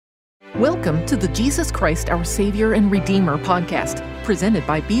Welcome to the Jesus Christ, Our Savior and Redeemer podcast, presented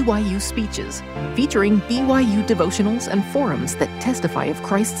by BYU Speeches, featuring BYU devotionals and forums that testify of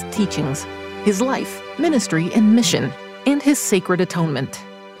Christ's teachings, His life, ministry, and mission, and His sacred atonement.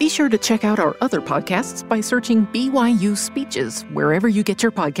 Be sure to check out our other podcasts by searching BYU Speeches wherever you get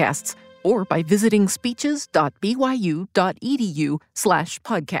your podcasts, or by visiting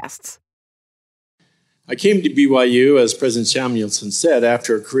speeches.byu.edu/podcasts. I came to BYU, as President Samuelson said,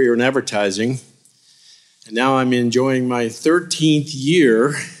 after a career in advertising, and now I'm enjoying my 13th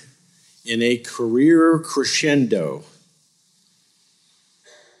year in a career crescendo.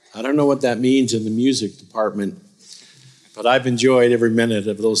 I don't know what that means in the music department, but I've enjoyed every minute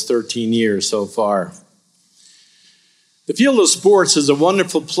of those 13 years so far. The field of sports is a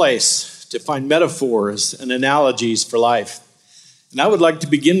wonderful place to find metaphors and analogies for life, and I would like to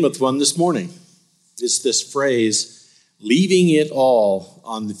begin with one this morning. It's this phrase, leaving it all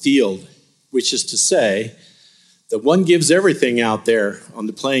on the field, which is to say that one gives everything out there on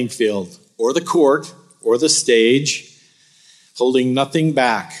the playing field or the court or the stage, holding nothing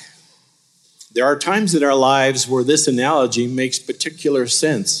back. There are times in our lives where this analogy makes particular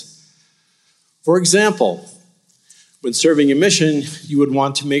sense. For example, when serving a mission, you would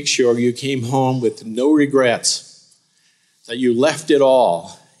want to make sure you came home with no regrets, that you left it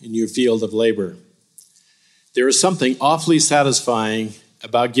all in your field of labor. There is something awfully satisfying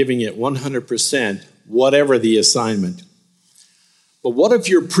about giving it 100%, whatever the assignment. But what if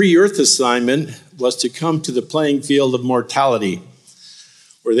your pre-earth assignment was to come to the playing field of mortality,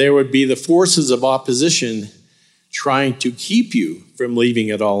 where there would be the forces of opposition trying to keep you from leaving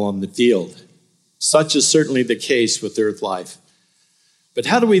it all on the field? Such is certainly the case with earth life. But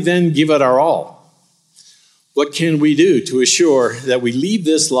how do we then give it our all? What can we do to assure that we leave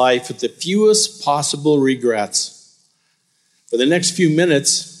this life with the fewest possible regrets? For the next few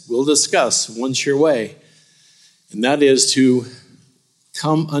minutes, we'll discuss one sure way, and that is to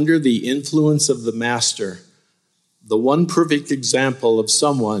come under the influence of the Master, the one perfect example of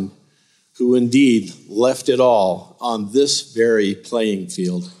someone who indeed left it all on this very playing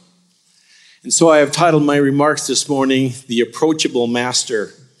field. And so I have titled my remarks this morning, The Approachable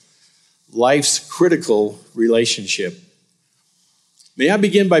Master, Life's Critical Relationship. May I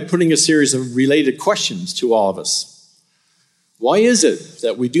begin by putting a series of related questions to all of us. Why is it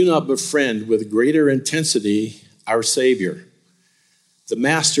that we do not befriend with greater intensity our Savior, the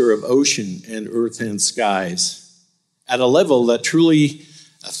Master of ocean and earth and skies, at a level that truly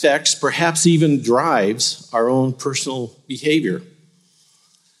affects, perhaps even drives, our own personal behavior?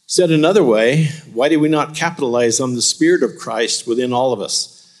 Said another way, why do we not capitalize on the Spirit of Christ within all of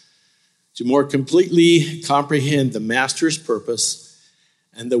us to more completely comprehend the Master's purpose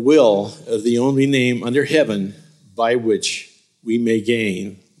and the will of the only name under heaven by which we may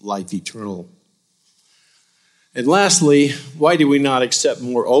gain life eternal? And lastly, why do we not accept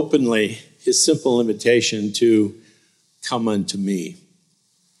more openly His simple invitation to come unto me?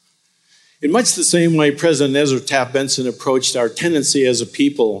 In much the same way President Ezra Taft Benson approached our tendency as a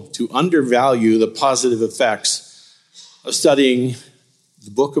people to undervalue the positive effects of studying the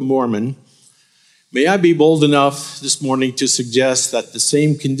Book of Mormon, may I be bold enough this morning to suggest that the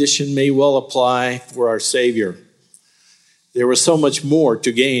same condition may well apply for our Savior. There was so much more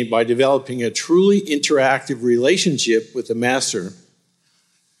to gain by developing a truly interactive relationship with the Master.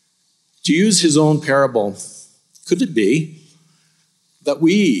 To use his own parable, could it be that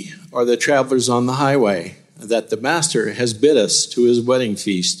we are the travelers on the highway, and that the Master has bid us to his wedding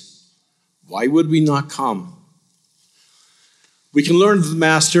feast? Why would we not come? We can learn of the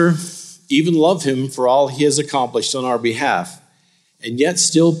Master, even love him for all he has accomplished on our behalf, and yet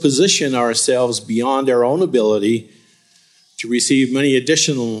still position ourselves beyond our own ability to receive many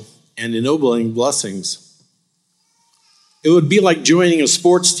additional and ennobling blessings. It would be like joining a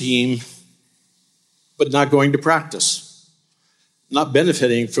sports team, but not going to practice, not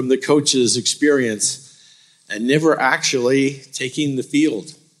benefiting from the coach's experience, and never actually taking the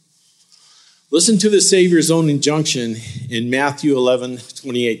field. Listen to the Savior's own injunction in Matthew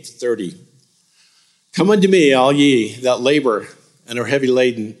 11:28-30. Come unto me, all ye that labor and are heavy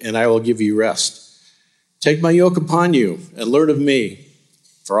laden, and I will give you rest. Take my yoke upon you and learn of me,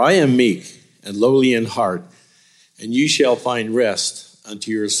 for I am meek and lowly in heart, and you shall find rest unto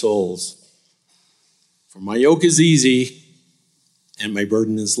your souls. For my yoke is easy and my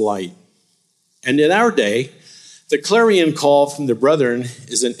burden is light. And in our day, the clarion call from the brethren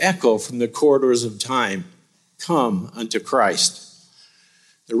is an echo from the corridors of time. Come unto Christ.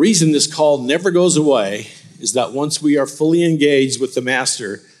 The reason this call never goes away is that once we are fully engaged with the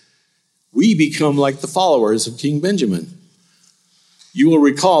Master, we become like the followers of King Benjamin. You will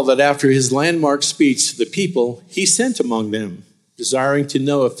recall that after his landmark speech to the people, he sent among them, desiring to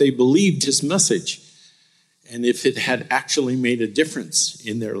know if they believed his message and if it had actually made a difference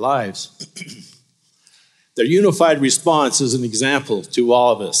in their lives. Their unified response is an example to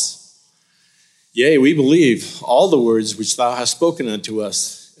all of us. Yea, we believe all the words which thou hast spoken unto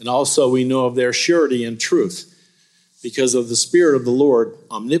us, and also we know of their surety and truth, because of the Spirit of the Lord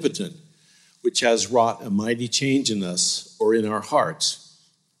omnipotent, which has wrought a mighty change in us or in our hearts,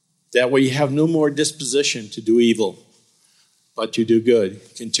 that we have no more disposition to do evil, but to do good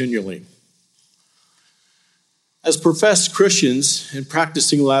continually. As professed Christians and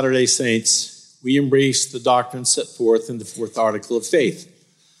practicing Latter-day Saints, we embrace the doctrine set forth in the fourth article of faith.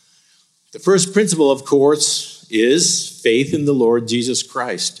 The first principle, of course, is faith in the Lord Jesus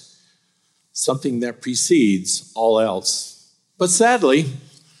Christ, something that precedes all else. But sadly,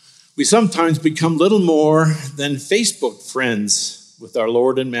 we sometimes become little more than Facebook friends with our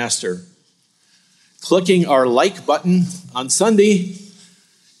Lord and Master, clicking our like button on Sunday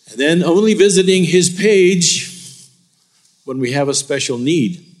and then only visiting his page when we have a special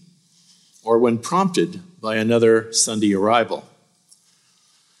need or when prompted by another Sunday arrival.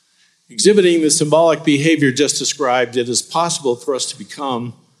 Exhibiting the symbolic behavior just described, it is possible for us to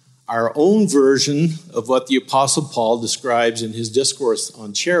become our own version of what the Apostle Paul describes in his discourse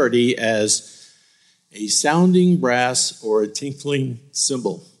on charity as a sounding brass or a tinkling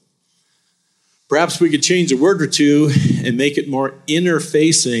cymbal. Perhaps we could change a word or two and make it more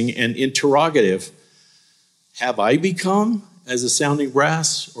inner-facing and interrogative. Have I become as a sounding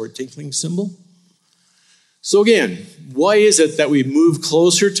brass or a tinkling cymbal? So again, why is it that we move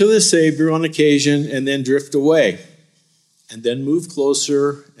closer to the Savior on occasion and then drift away? And then move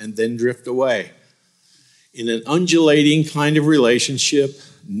closer and then drift away? In an undulating kind of relationship,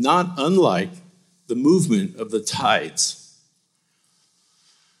 not unlike the movement of the tides.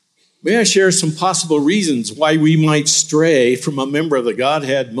 May I share some possible reasons why we might stray from a member of the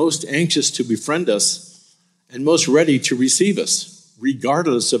Godhead most anxious to befriend us and most ready to receive us,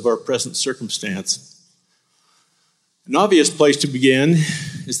 regardless of our present circumstance? An obvious place to begin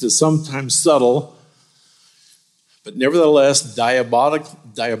is the sometimes subtle, but nevertheless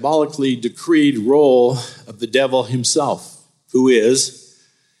diabolically decreed role of the devil himself, who is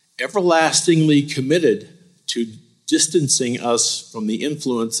everlastingly committed to distancing us from the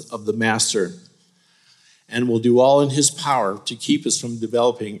influence of the Master, and will do all in his power to keep us from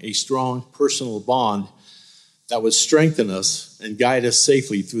developing a strong personal bond that would strengthen us and guide us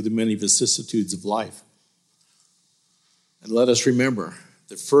safely through the many vicissitudes of life. And let us remember,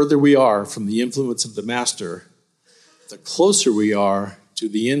 the further we are from the influence of the Master, the closer we are to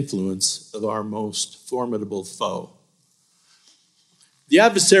the influence of our most formidable foe. The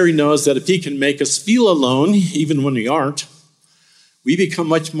adversary knows that if he can make us feel alone, even when we aren't, we become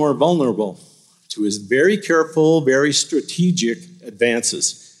much more vulnerable to his very careful, very strategic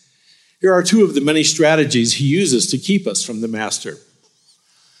advances. Here are two of the many strategies he uses to keep us from the Master.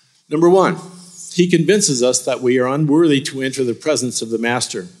 Number one, he convinces us that we are unworthy to enter the presence of the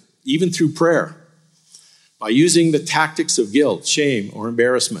Master, even through prayer, by using the tactics of guilt, shame, or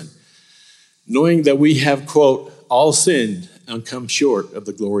embarrassment, knowing that we have, quote, all sinned and come short of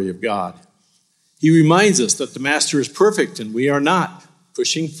the glory of God. He reminds us that the Master is perfect and we are not,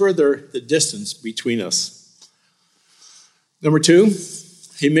 pushing further the distance between us. Number two,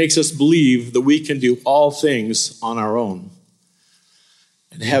 he makes us believe that we can do all things on our own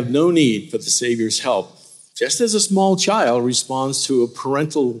and have no need for the Savior's help, just as a small child responds to a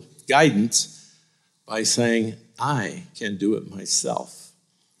parental guidance by saying, I can do it myself.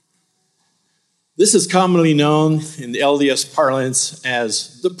 This is commonly known in the LDS parlance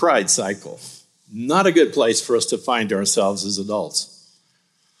as the pride cycle. Not a good place for us to find ourselves as adults.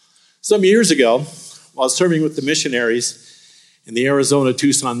 Some years ago, while serving with the missionaries in the Arizona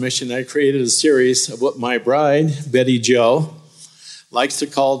Tucson mission, I created a series of what my bride, Betty Jo, likes to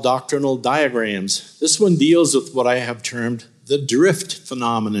call doctrinal diagrams. This one deals with what I have termed the drift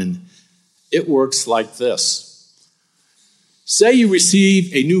phenomenon. It works like this. Say you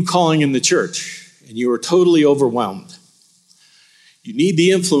receive a new calling in the church and you are totally overwhelmed. You need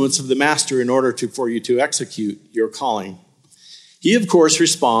the influence of the Master in order for you to execute your calling. He, of course,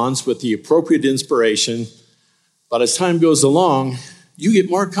 responds with the appropriate inspiration, but as time goes along, you get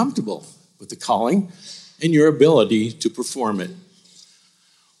more comfortable with the calling and your ability to perform it.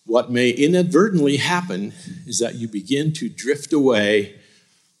 What may inadvertently happen is that you begin to drift away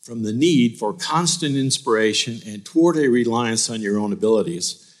from the need for constant inspiration and toward a reliance on your own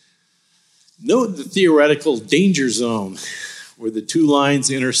abilities. Note the theoretical danger zone where the two lines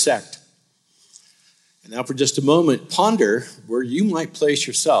intersect. And Now, for just a moment, ponder where you might place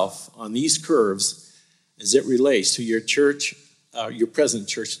yourself on these curves as it relates to your present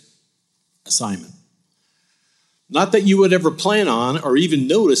church assignment. Not that you would ever plan on or even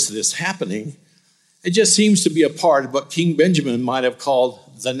notice this happening. It just seems to be a part of what King Benjamin might have called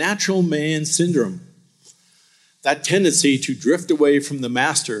the natural man syndrome. That tendency to drift away from the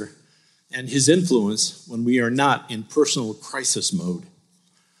master and his influence when we are not in personal crisis mode.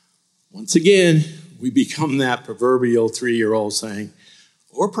 Once again, we become that proverbial 3-year-old saying,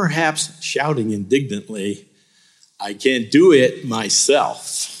 or perhaps shouting indignantly, "I can't do it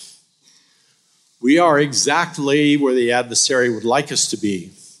myself." We are exactly where the adversary would like us to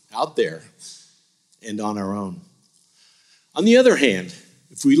be, out there and on our own. On the other hand,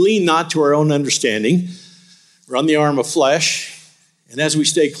 if we lean not to our own understanding, run the arm of flesh, and as we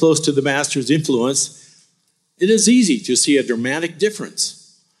stay close to the master's influence, it is easy to see a dramatic difference.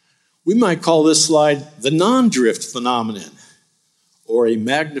 We might call this slide the non-drift phenomenon, or a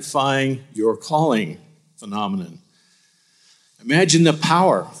magnifying your calling phenomenon. Imagine the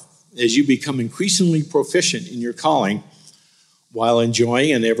power as you become increasingly proficient in your calling while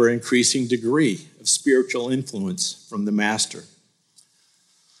enjoying an ever-increasing degree of spiritual influence from the master.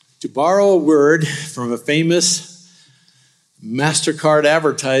 To borrow a word from a famous MasterCard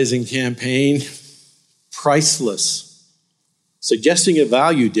advertising campaign, priceless, suggesting a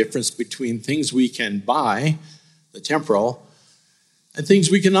value difference between things we can buy, the temporal, and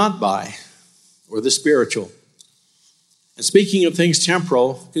things we cannot buy, or the spiritual. And speaking of things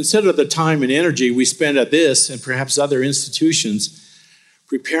temporal, consider the time and energy we spend at this and perhaps other institutions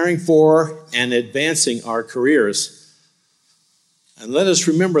preparing for and advancing our careers. And let us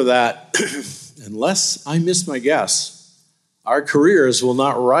remember that, unless I miss my guess, our careers will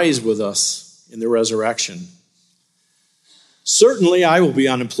not rise with us in the resurrection. Certainly, I will be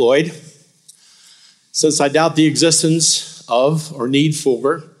unemployed, since I doubt the existence of or need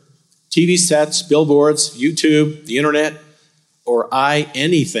for TV sets, billboards, YouTube, the internet, or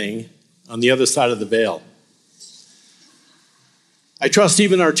anything on the other side of the veil. I trust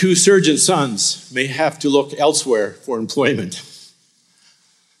even our 2 surgeon sons may have to look elsewhere for employment.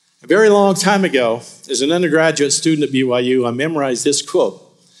 A very long time ago, as an undergraduate student at BYU, I memorized this quote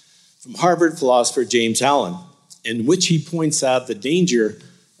from Harvard philosopher James Allen, in which he points out the danger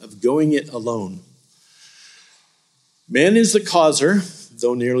of going it alone. Man is the causer,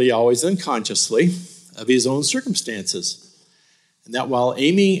 though nearly always unconsciously, of his own circumstances, and that while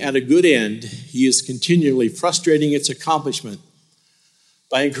aiming at a good end, he is continually frustrating its accomplishment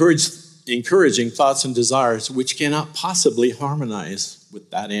by encouraging thoughts and desires which cannot possibly harmonize with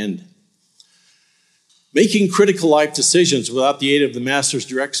that end. Making critical life decisions without the aid of the master's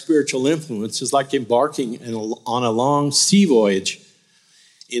direct spiritual influence is like embarking on a long sea voyage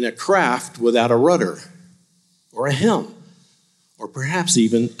in a craft without a rudder or a helm, or perhaps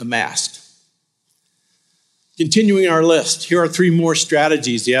even a mast. Continuing our list, here are 3 more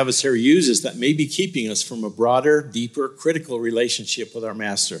strategies the adversary uses that may be keeping us from a broader, deeper, critical relationship with our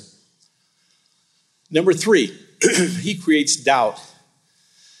master. Number 3, he creates doubt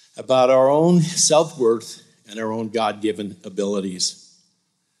about our own self-worth and our own God-given abilities.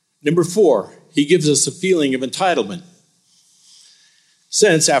 Number 4, he gives us a feeling of entitlement.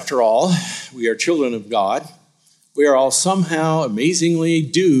 Since, after all, we are children of God, we are all somehow amazingly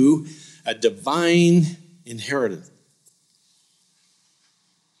due a divine inheritance.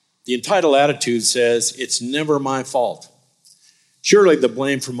 The entitled attitude says, it's never my fault. Surely the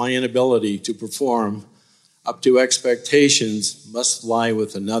blame for my inability to perform up to expectations must lie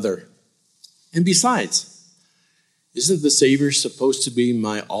with another. And besides, isn't the Savior supposed to be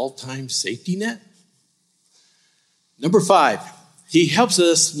my all-time safety net? Number 5, he helps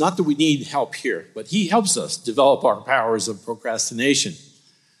us, not that we need help here, but he helps us develop our powers of procrastination.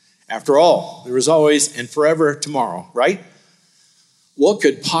 After all, there is always and forever tomorrow, right? What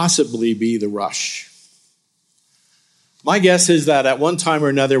could possibly be the rush? My guess is that at one time or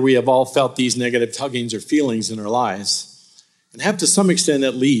another, we have all felt these negative tuggings or feelings in our lives and have to some extent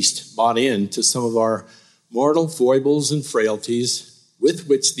at least bought into some of our mortal foibles and frailties with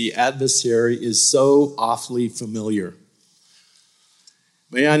which the adversary is so awfully familiar.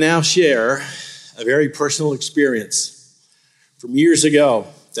 May I now share a very personal experience from years ago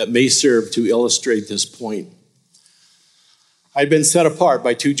that may serve to illustrate this point. I'd been set apart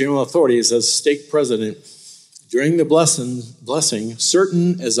by 2 general authorities as stake president. During the blessing,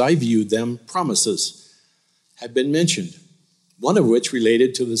 certain, as I viewed them, promises had been mentioned, one of which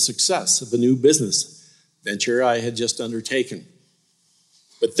related to the success of a new business venture I had just undertaken.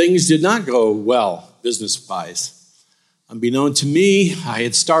 But things did not go well business-wise. Unbeknown to me, I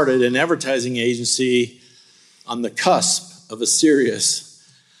had started an advertising agency on the cusp of a serious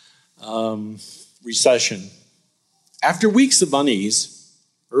recession. After weeks of unease,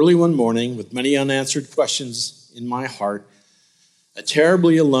 early one morning, with many unanswered questions in my heart, a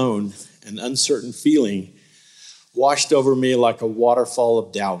terribly alone and uncertain feeling washed over me like a waterfall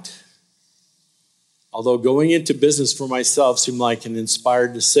of doubt. Although going into business for myself seemed like an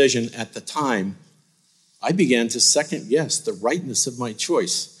inspired decision at the time, I began to second-guess the rightness of my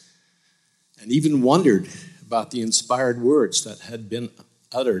choice and even wondered about the inspired words that had been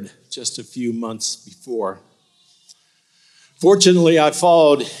uttered just a few months before. Fortunately, I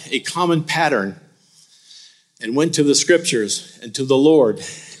followed a common pattern and went to the scriptures and to the Lord,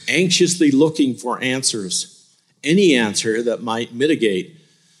 anxiously looking for answers, any answer that might mitigate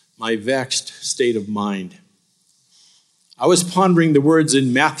my vexed state of mind. I was pondering the words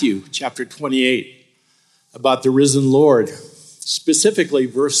in Matthew chapter 28 about the risen Lord, specifically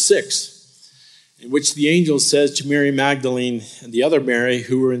verse 6, in which the angel says to Mary Magdalene and the other Mary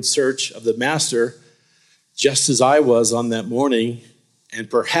who were in search of the Master, just as I was on that morning, and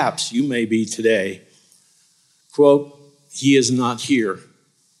perhaps you may be today, quote, "He is not here,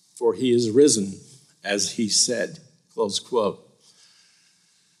 for he is risen, as he said," close quote.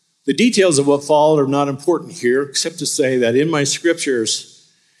 The details of what followed are not important here, except to say that in my scriptures,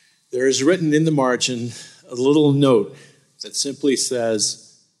 there is written in the margin a little note that simply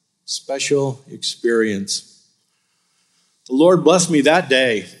says, "Special experience." The Lord blessed me that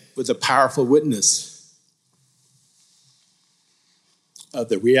day with a powerful witness of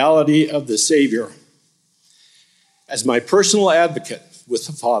the reality of the Savior as my personal advocate with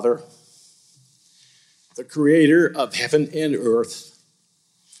the Father, the creator of heaven and earth,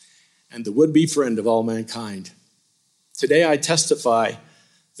 and the would-be friend of all mankind. Today I testify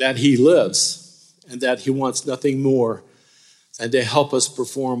that he lives and that he wants nothing more than to help us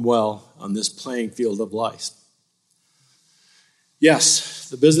perform well on this playing field of life. Yes,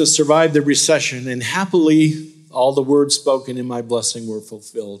 the business survived the recession, and happily all the words spoken in my blessing were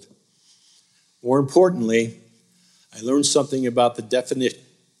fulfilled. More importantly, I learned something about the definition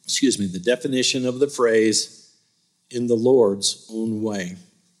of the phrase, "in the Lord's own way."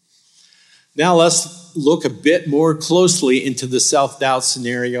 Now let's look a bit more closely into the self-doubt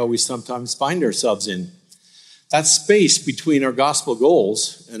scenario we sometimes find ourselves in. That space between our gospel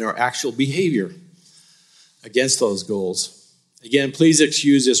goals and our actual behavior against those goals. Again, please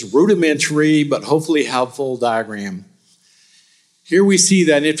excuse this rudimentary but hopefully helpful diagram. Here we see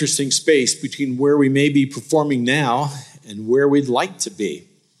that interesting space between where we may be performing now and where we'd like to be.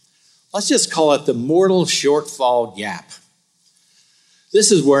 Let's just call it the mortal shortfall gap. This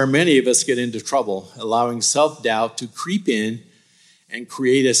is where many of us get into trouble, allowing self-doubt to creep in and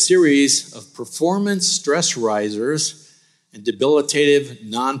create a series of performance stress risers and debilitative,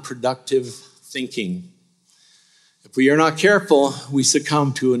 non-productive thinking. If we are not careful, we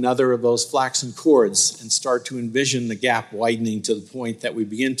succumb to another of those flaxen cords and start to envision the gap widening to the point that we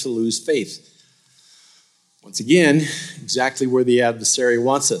begin to lose faith. Once again, exactly where the adversary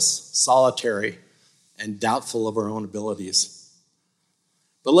wants us, solitary and doubtful of our own abilities.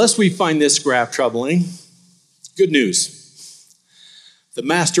 But lest we find this graph troubling, good news. The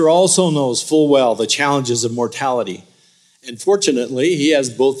Master also knows full well the challenges of mortality. And fortunately, he has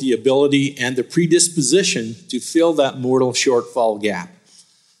both the ability and the predisposition to fill that mortal shortfall gap.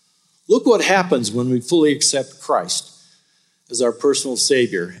 Look what happens when we fully accept Christ as our personal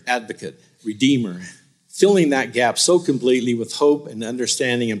Savior, advocate, Redeemer, filling that gap so completely with hope and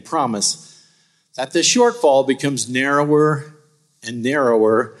understanding and promise that the shortfall becomes narrower and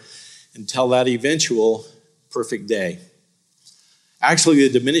narrower until that eventual perfect day. Actually,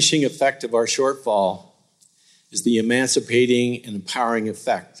 the diminishing effect of our shortfall is the emancipating and empowering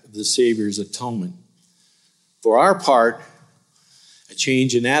effect of the Savior's atonement. For our part, a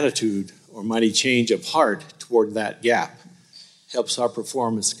change in attitude or mighty change of heart toward that gap helps our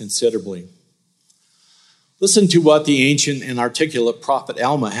performance considerably. Listen to what the ancient and articulate prophet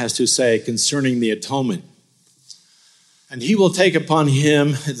Alma has to say concerning the atonement. "And he will take upon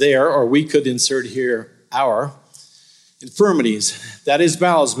him there," or we could insert here, "our infirmities, that his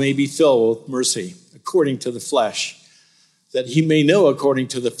bowels may be filled with mercy, according to the flesh, that he may know according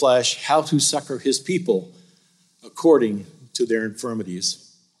to the flesh how to succor his people, according to their infirmities."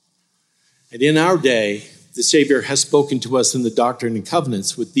 And in our day, the Savior has spoken to us in the Doctrine and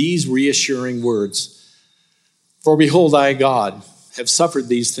Covenants with these reassuring words, "For behold, I, God, have suffered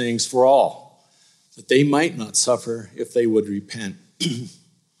these things for all, that they might not suffer if they would repent."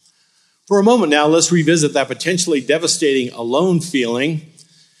 For a moment now, let's revisit that potentially devastating alone feeling,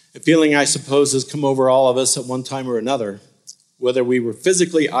 a feeling I suppose has come over all of us at one time or another, whether we were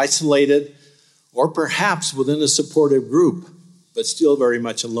physically isolated or perhaps within a supportive group, but still very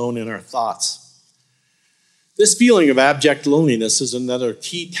much alone in our thoughts. This feeling of abject loneliness is another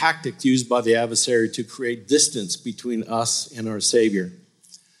key tactic used by the adversary to create distance between us and our Savior.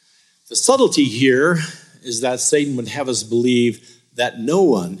 The subtlety here is that Satan would have us believe that no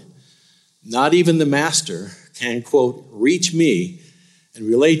one, not even the Master, can, quote, reach me and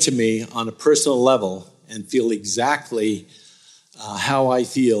relate to me on a personal level and feel exactly how I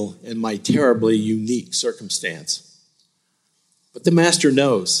feel in my terribly unique circumstance. But the Master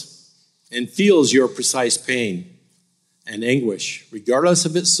knows and feels your precise pain and anguish, regardless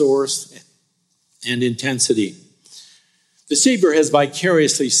of its source and intensity. The Savior has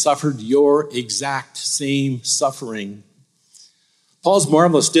vicariously suffered your exact same suffering. Paul's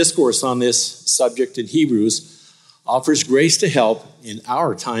marvelous discourse on this subject in Hebrews offers grace to help in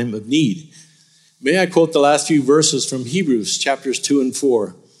our time of need. May I quote the last few verses from Hebrews chapters 2 and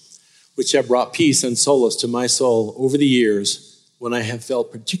 4, which have brought peace and solace to my soul over the years when I have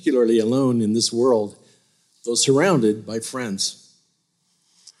felt particularly alone in this world, though surrounded by friends.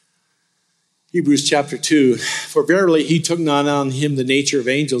 Hebrews chapter 2, for verily he took not on him the nature of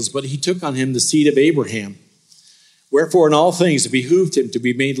angels, but he took on him the seed of Abraham. Wherefore in all things it behooved him to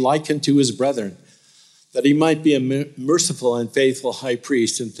be made like unto his brethren, that he might be a merciful and faithful high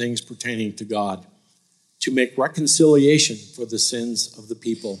priest in things pertaining to God, to make reconciliation for the sins of the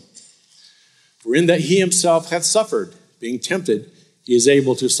people. For in that he himself hath suffered, being tempted, he is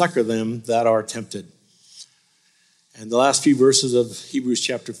able to succor them that are tempted. And the last few verses of Hebrews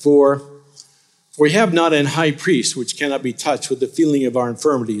chapter 4, for we have not an high priest which cannot be touched with the feeling of our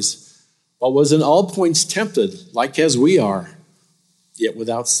infirmities, but was in all points tempted, like as we are, yet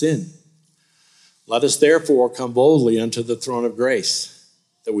without sin. Let us therefore come boldly unto the throne of grace,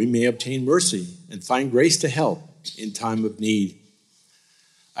 that we may obtain mercy and find grace to help in time of need.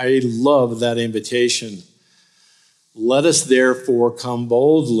 I love that invitation. Let us therefore come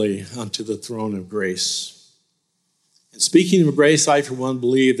boldly unto the throne of grace. And speaking of grace, I for one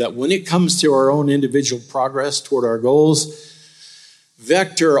believe that when it comes to our own individual progress toward our goals,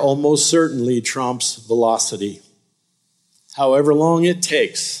 vector almost certainly trumps velocity. However long it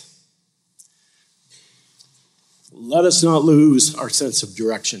takes, let us not lose our sense of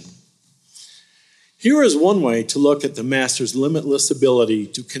direction. Here is one way to look at the Master's limitless ability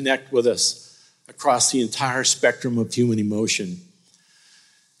to connect with us across the entire spectrum of human emotion.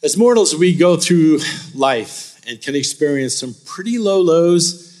 As mortals, we go through life and can experience some pretty low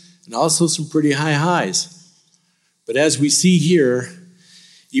lows and also some pretty high highs. But as we see here,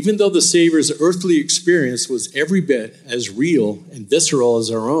 even though the Savior's earthly experience was every bit as real and visceral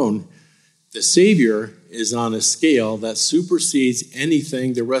as our own, the Savior is on a scale that supersedes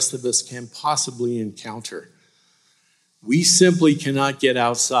anything the rest of us can possibly encounter. We simply cannot get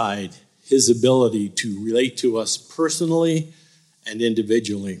outside his ability to relate to us personally and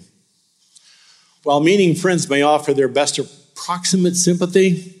individually. While meaning friends may offer their best approximate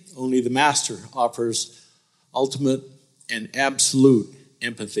sympathy, only the Master offers ultimate and absolute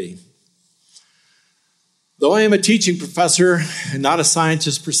empathy. Though I am a teaching professor and not a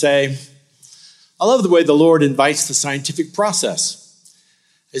scientist per se, I love the way the Lord invites the scientific process.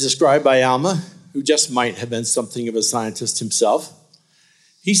 As described by Alma, who just might have been something of a scientist himself,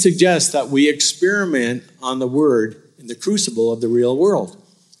 he suggests that we experiment on the Word in the crucible of the real world.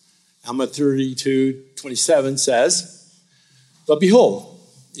 Alma 32:27 says, but behold,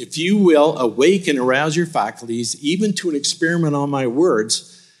 if you will awake and arouse your faculties even to an experiment on my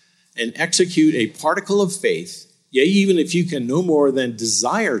words and execute a particle of faith, yea, even if you can no more than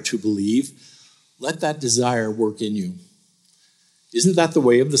desire to believe, let that desire work in you. Isn't that the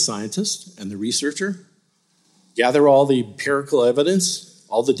way of the scientist and the researcher? Gather all the empirical evidence,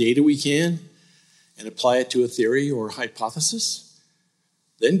 all the data we can, and apply it to a theory or hypothesis.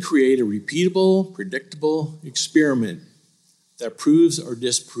 Then create a repeatable, predictable experiment that proves or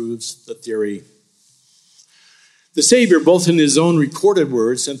disproves the theory. The Savior, both in his own recorded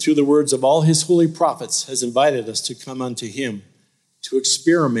words and through the words of all his holy prophets, has invited us to come unto him, to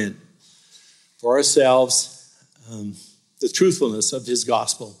experiment for ourselves the truthfulness of his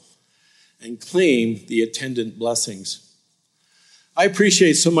gospel and claim the attendant blessings. I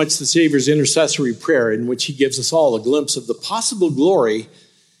appreciate so much the Savior's intercessory prayer in which he gives us all a glimpse of the possible glory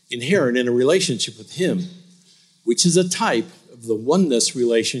inherent in a relationship with him, which is a type of the oneness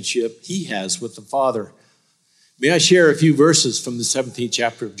relationship he has with the Father. May I share a few verses from the 17th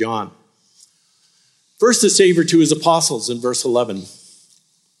chapter of John. First, the Savior to his apostles in verse 11.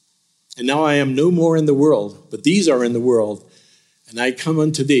 And now I am no more in the world, but these are in the world, and I come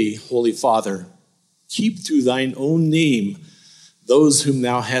unto thee, Holy Father. Keep through thine own name those whom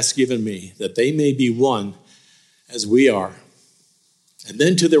thou hast given me, that they may be one as we are. And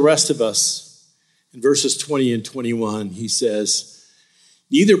then to the rest of us, in verses 20 and 21, he says,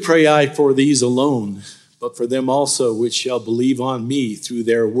 neither pray I for these alone, but for them also which shall believe on me through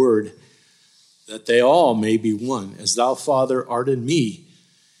their word, that they all may be one, as thou, Father, art in me,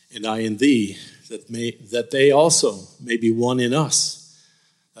 and I in thee, that they also may be one in us,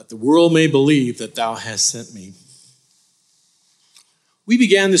 that the world may believe that thou hast sent me. We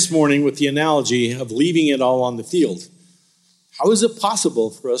began this morning with the analogy of leaving it all on the field. How is it possible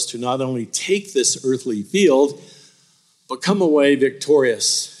for us to not only take this earthly field, but come away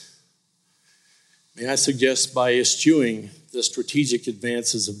victorious? May I suggest by eschewing the strategic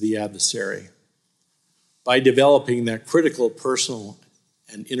advances of the adversary, by developing that critical personal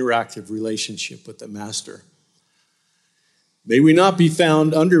and interactive relationship with the master. May we not be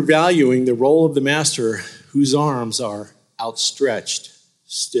found undervaluing the role of the master whose arms are outstretched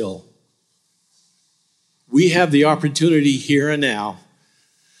still. We have the opportunity here and now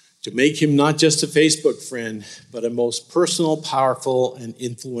to make him not just a Facebook friend, but a most personal, powerful, and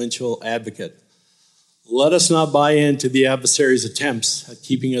influential advocate. Let us not buy into the adversary's attempts at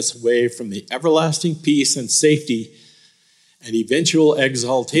keeping us away from the everlasting peace and safety and eventual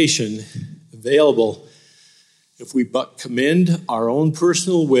exaltation available if we but commend our own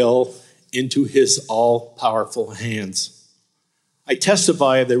personal will into his all-powerful hands. I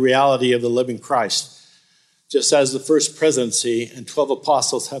testify of the reality of the living Christ, just as the first presidency and 12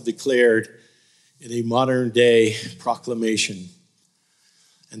 apostles have declared in a modern-day proclamation.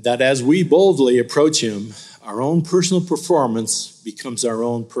 And that as we boldly approach him, our own personal performance becomes our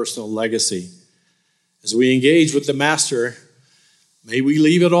own personal legacy. As we engage with the Master, may we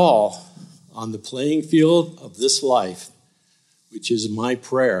leave it all on the playing field of this life, which is my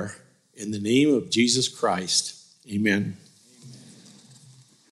prayer in the name of Jesus Christ. Amen.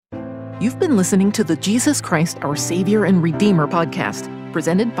 You've been listening to the Jesus Christ, Our Savior and Redeemer podcast,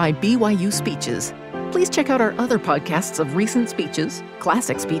 presented by BYU Speeches. Please check out our other podcasts of recent speeches,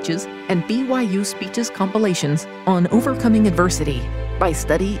 classic speeches, and BYU Speeches compilations on overcoming adversity, by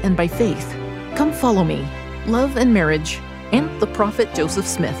study and by faith, Come Follow Me, Love and Marriage, and The Prophet Joseph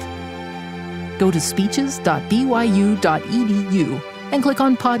Smith. Go to speeches.byu.edu and click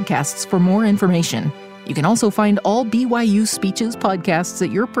on podcasts for more information. You can also find all BYU Speeches podcasts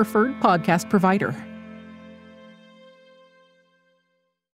at your preferred podcast provider.